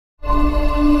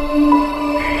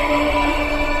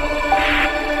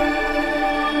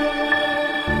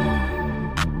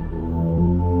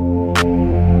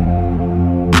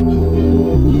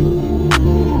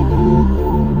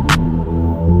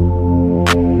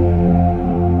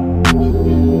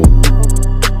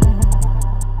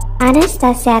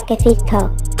Anastasia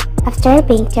Kvitko. After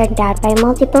being turned down by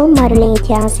multiple modeling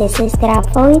agencies instead of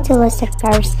falling to looser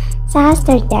curves, she has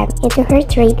turned them into her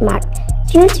trademark.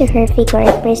 Due to her figure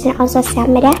impression on social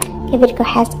media, Kvitko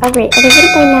has over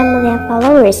 11.9 million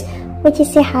followers, which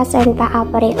she has earned by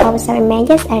uploading awesome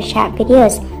images and short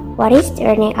videos. What is the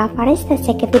earning of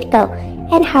Anastasia Kvitko,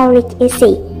 and how rich is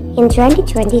she in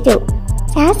 2022?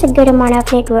 She has a good amount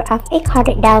of net worth of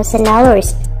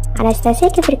 $800,000. Anastasia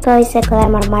Kvitko is a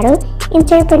glamour model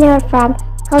entrepreneur from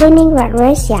Kaliningrad,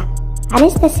 Russia.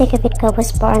 Anastasia Kvitko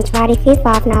was born 25th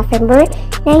of November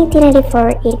 1994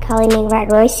 in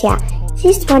Kaliningrad, Russia.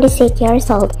 She's 26 years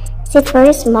old. She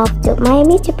first moved to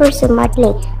Miami to pursue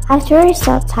modeling. After a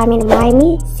short time in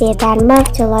Miami, she then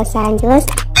moved to Los Angeles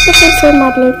to pursue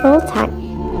modeling full-time.